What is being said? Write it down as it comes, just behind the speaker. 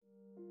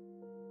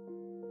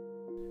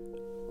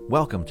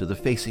Welcome to the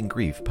Facing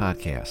Grief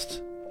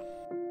podcast.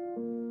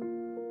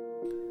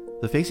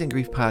 The Facing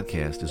Grief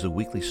podcast is a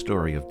weekly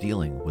story of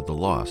dealing with the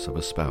loss of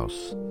a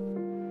spouse.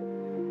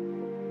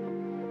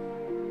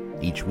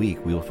 Each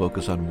week we will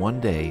focus on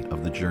one day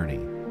of the journey.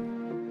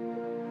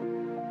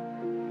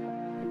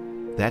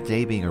 That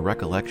day being a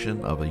recollection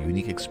of a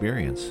unique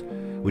experience,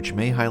 which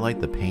may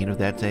highlight the pain of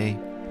that day,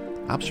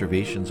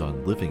 observations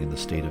on living in the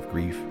state of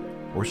grief,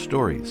 or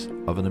stories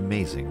of an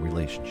amazing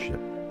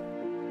relationship.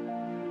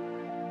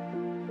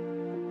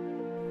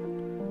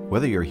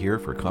 Whether you're here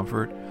for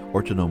comfort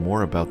or to know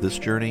more about this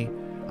journey,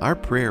 our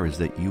prayer is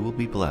that you will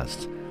be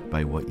blessed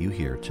by what you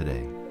hear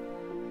today.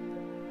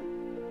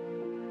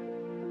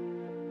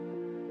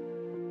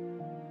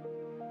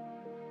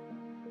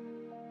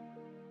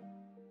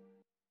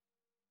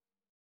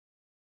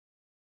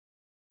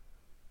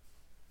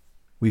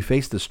 We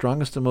face the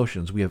strongest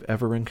emotions we have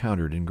ever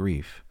encountered in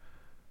grief.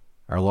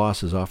 Our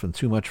loss is often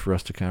too much for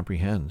us to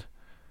comprehend.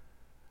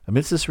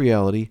 Amidst this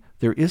reality,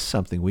 there is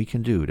something we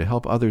can do to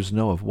help others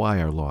know of why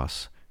our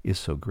loss is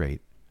so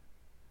great.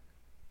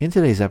 In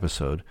today's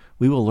episode,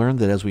 we will learn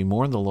that as we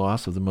mourn the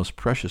loss of the most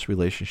precious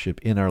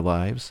relationship in our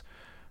lives,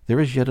 there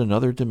is yet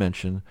another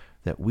dimension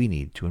that we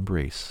need to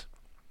embrace.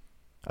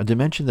 A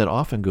dimension that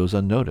often goes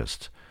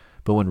unnoticed,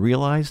 but when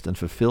realized and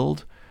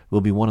fulfilled, will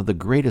be one of the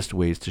greatest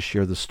ways to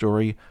share the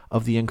story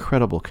of the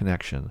incredible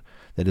connection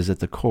that is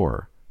at the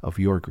core of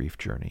your grief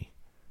journey.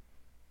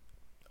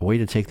 A way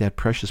to take that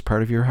precious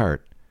part of your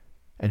heart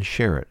and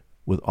share it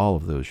with all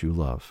of those you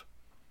love.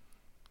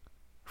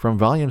 From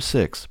Volume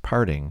 6,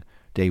 Parting,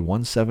 Day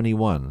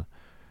 171,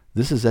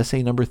 this is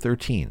essay number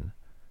 13,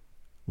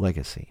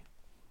 Legacy.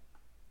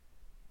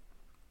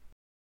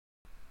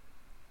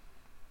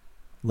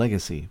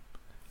 Legacy.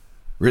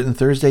 Written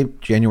Thursday,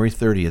 January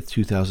 30th,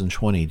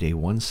 2020, Day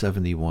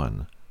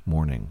 171,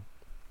 morning.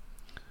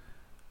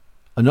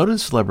 A noted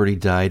celebrity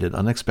died an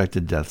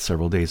unexpected death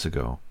several days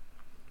ago.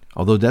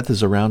 Although death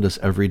is around us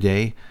every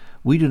day,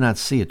 we do not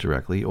see it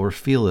directly or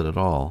feel it at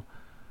all.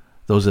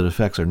 Those it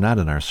affects are not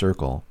in our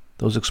circle.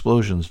 Those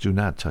explosions do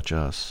not touch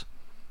us.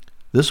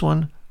 This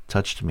one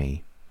touched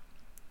me.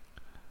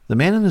 The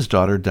man and his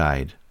daughter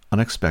died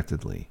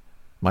unexpectedly.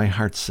 My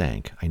heart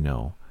sank, I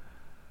know.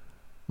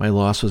 My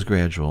loss was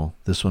gradual.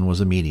 This one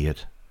was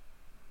immediate.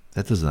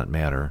 That does not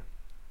matter.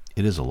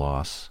 It is a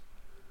loss.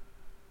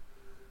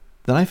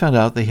 Then I found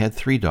out they had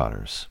 3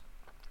 daughters.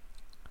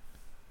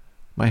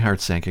 My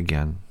heart sank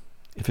again,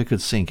 if it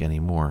could sink any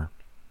more.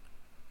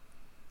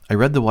 I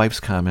read the wife's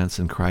comments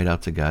and cried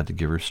out to God to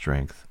give her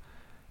strength.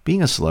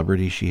 Being a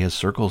celebrity, she has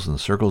circles and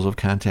circles of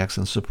contacts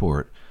and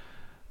support.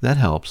 That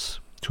helps,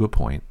 to a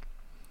point.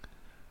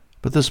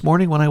 But this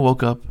morning when I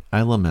woke up,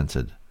 I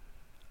lamented.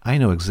 I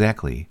know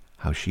exactly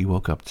how she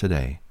woke up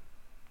today,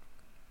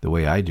 the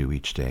way I do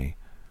each day.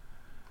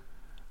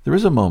 There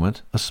is a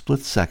moment, a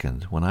split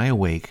second, when I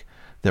awake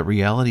that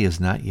reality has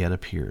not yet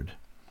appeared.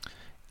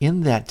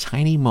 In that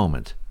tiny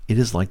moment, it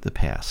is like the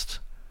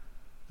past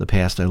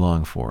I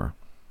long for.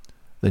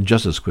 Then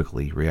just as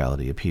quickly,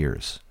 reality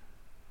appears.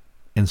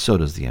 And so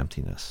does the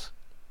emptiness.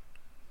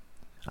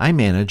 I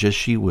manage as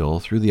she will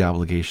through the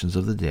obligations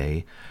of the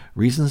day,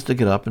 reasons to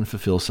get up and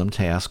fulfill some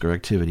task or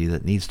activity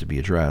that needs to be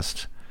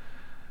addressed.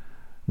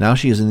 Now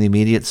she is in the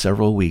immediate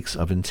several weeks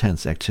of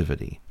intense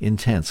activity,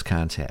 intense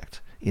contact,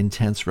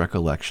 intense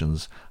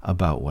recollections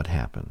about what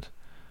happened.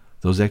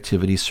 Those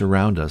activities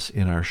surround us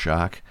in our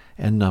shock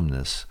and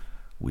numbness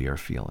we are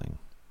feeling.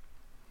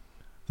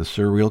 The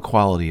surreal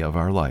quality of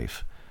our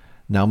life,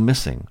 now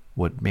missing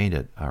what made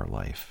it our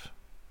life.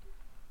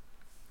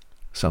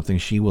 Something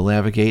she will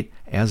navigate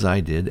as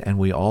I did, and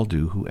we all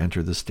do who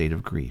enter the state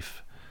of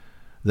grief.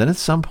 Then at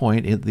some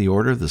point in the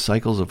order, the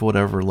cycles of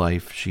whatever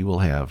life she will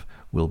have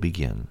will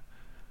begin.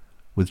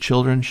 With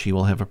children, she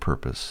will have a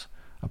purpose,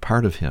 a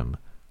part of him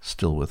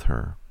still with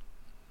her.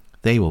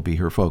 They will be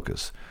her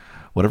focus.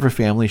 Whatever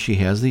family she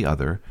has, the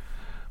other,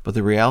 but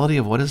the reality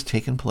of what has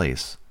taken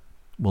place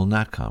will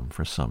not come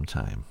for some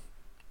time.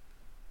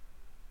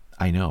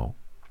 I know.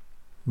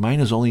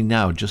 Mine is only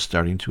now just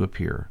starting to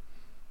appear.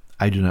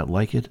 I do not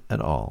like it at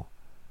all.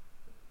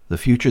 The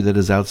future that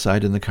is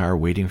outside in the car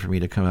waiting for me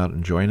to come out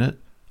and join it,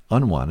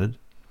 unwanted.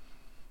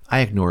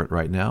 I ignore it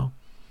right now.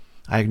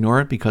 I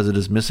ignore it because it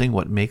is missing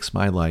what makes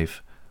my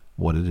life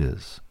what it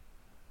is.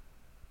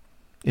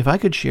 If I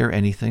could share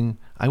anything,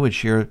 I would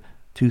share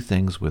 2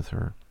 things with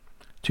her.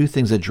 2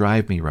 things that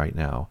drive me right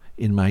now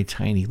in my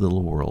tiny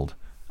little world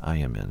I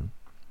am in.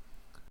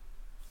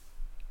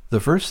 The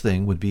first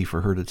thing would be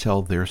for her to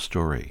tell their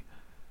story.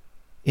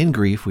 In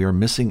grief, we are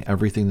missing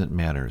everything that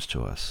matters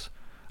to us.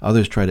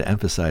 Others try to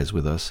emphasize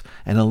with us,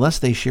 and unless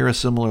they share a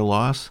similar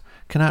loss,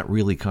 cannot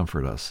really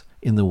comfort us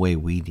in the way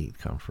we need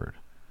comfort.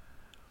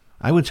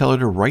 I would tell her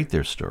to write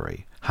their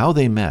story, how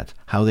they met,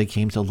 how they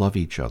came to love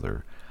each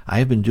other. I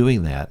have been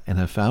doing that and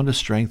have found a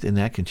strength in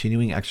that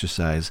continuing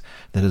exercise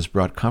that has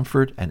brought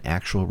comfort and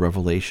actual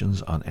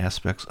revelations on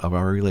aspects of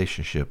our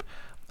relationship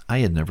I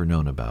had never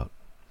known about.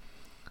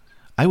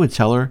 I would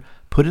tell her,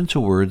 put into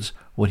words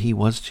what he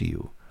was to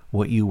you,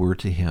 what you were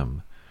to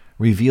him.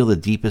 Reveal the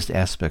deepest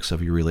aspects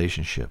of your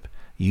relationship.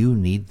 You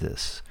need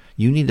this.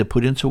 You need to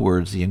put into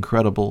words the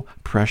incredible,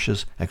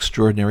 precious,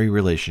 extraordinary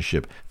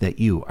relationship that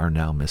you are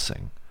now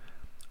missing.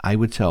 I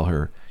would tell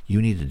her,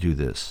 you need to do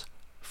this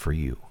for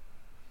you.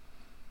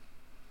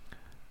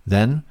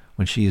 Then,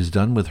 when she is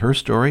done with her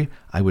story,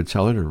 I would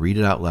tell her to read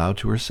it out loud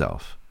to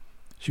herself.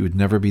 She would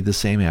never be the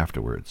same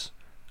afterwards.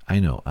 I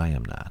know I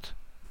am not.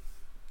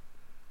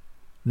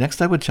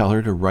 Next, I would tell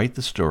her to write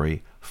the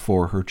story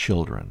for her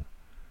children.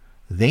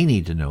 They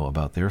need to know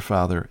about their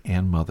father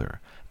and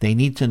mother. They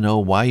need to know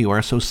why you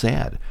are so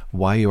sad,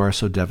 why you are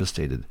so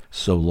devastated,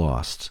 so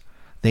lost.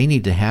 They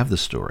need to have the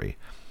story,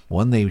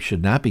 one they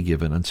should not be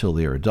given until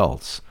they are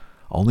adults.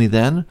 Only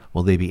then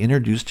will they be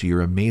introduced to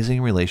your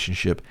amazing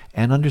relationship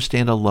and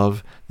understand a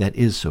love that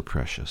is so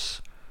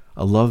precious,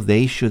 a love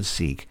they should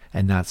seek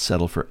and not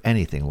settle for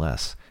anything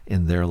less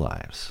in their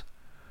lives.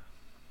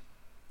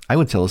 I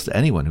would tell this to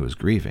anyone who is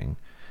grieving,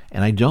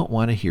 and I don't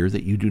want to hear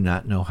that you do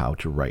not know how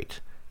to write.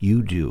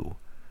 You do.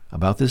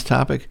 About this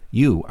topic,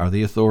 you are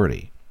the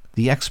authority,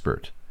 the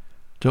expert.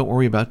 Don't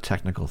worry about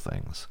technical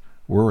things.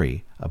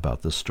 Worry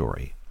about the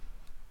story.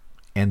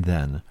 And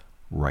then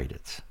write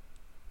it.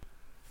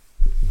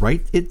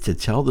 Write it to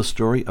tell the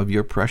story of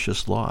your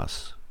precious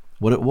loss,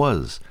 what it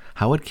was,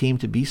 how it came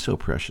to be so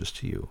precious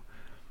to you,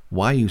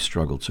 why you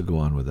struggled to go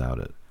on without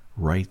it.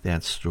 Write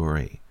that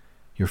story.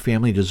 Your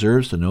family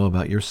deserves to know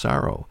about your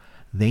sorrow.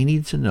 They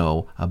need to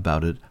know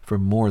about it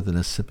from more than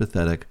a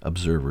sympathetic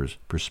observer's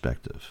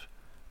perspective.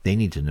 They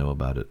need to know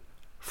about it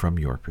from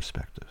your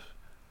perspective.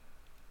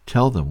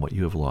 Tell them what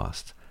you have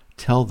lost.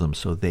 Tell them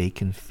so they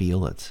can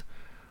feel it.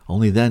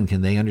 Only then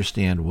can they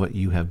understand what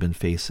you have been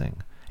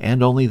facing.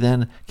 And only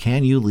then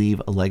can you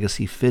leave a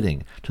legacy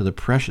fitting to the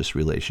precious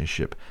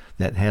relationship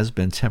that has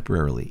been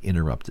temporarily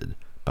interrupted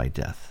by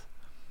death.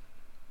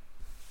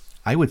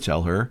 I would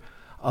tell her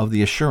of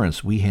the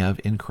assurance we have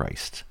in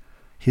Christ,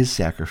 his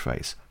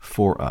sacrifice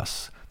for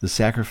us, the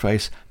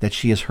sacrifice that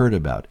she has heard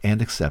about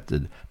and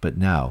accepted, but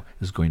now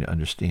is going to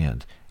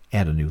understand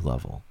at a new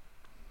level.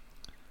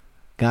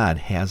 God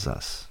has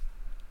us.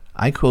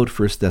 I quote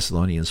 1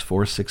 Thessalonians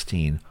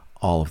 4:16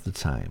 all of the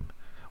time.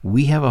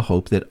 We have a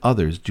hope that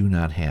others do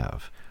not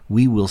have.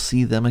 We will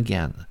see them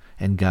again,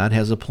 and God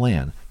has a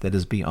plan that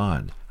is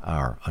beyond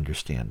our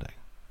understanding.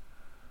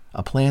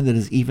 A plan that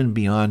is even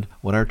beyond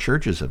what our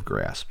churches have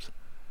grasped.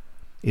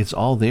 It's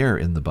all there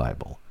in the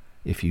Bible.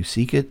 If you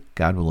seek it,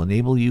 God will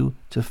enable you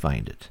to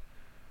find it.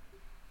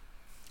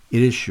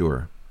 It is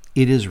sure.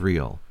 It is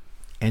real.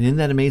 And in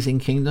that amazing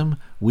kingdom,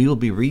 we will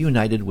be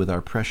reunited with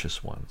our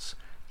precious ones,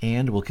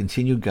 and will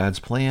continue God's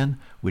plan,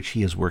 which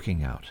he is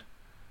working out.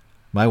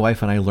 My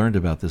wife and I learned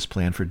about this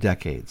plan for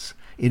decades.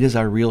 It is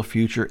our real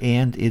future,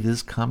 and it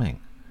is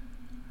coming.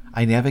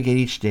 I navigate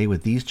each day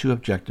with these two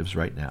objectives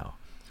right now.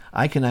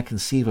 I cannot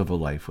conceive of a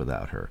life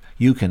without her.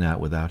 You cannot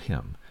without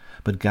him.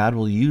 But God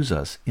will use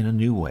us in a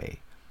new way.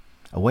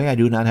 A way I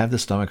do not have the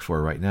stomach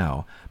for right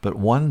now, but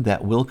one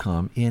that will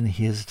come in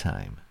his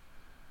time.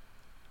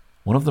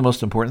 One of the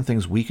most important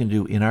things we can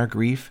do in our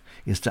grief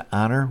is to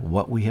honor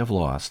what we have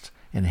lost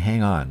and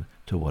hang on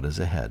to what is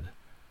ahead.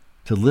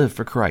 To live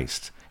for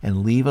Christ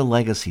and leave a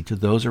legacy to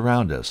those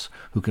around us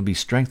who can be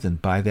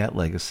strengthened by that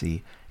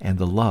legacy and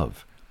the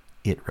love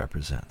it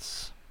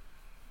represents.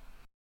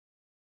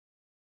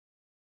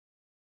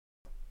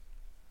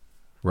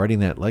 Writing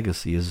that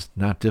legacy is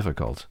not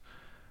difficult.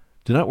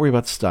 Do not worry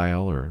about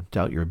style or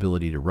doubt your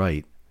ability to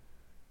write.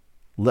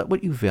 Let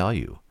what you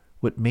value,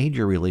 what made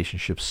your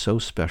relationship so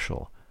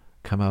special,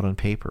 come out on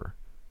paper,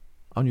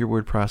 on your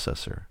word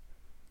processor.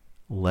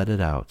 Let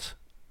it out.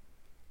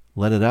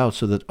 Let it out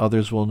so that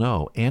others will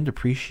know and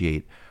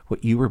appreciate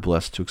what you were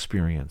blessed to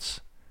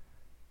experience.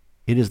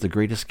 It is the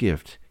greatest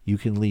gift you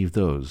can leave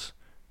those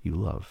you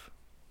love.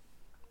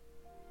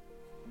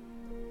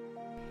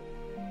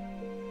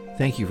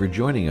 Thank you for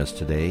joining us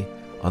today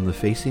on the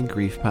Facing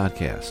Grief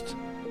podcast.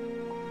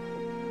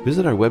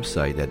 Visit our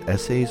website at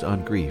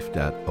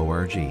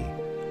essaysongrief.org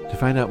to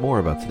find out more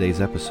about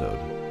today's episode.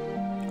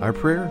 Our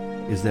prayer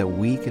is that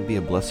we can be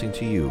a blessing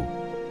to you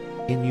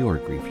in your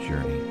grief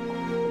journey.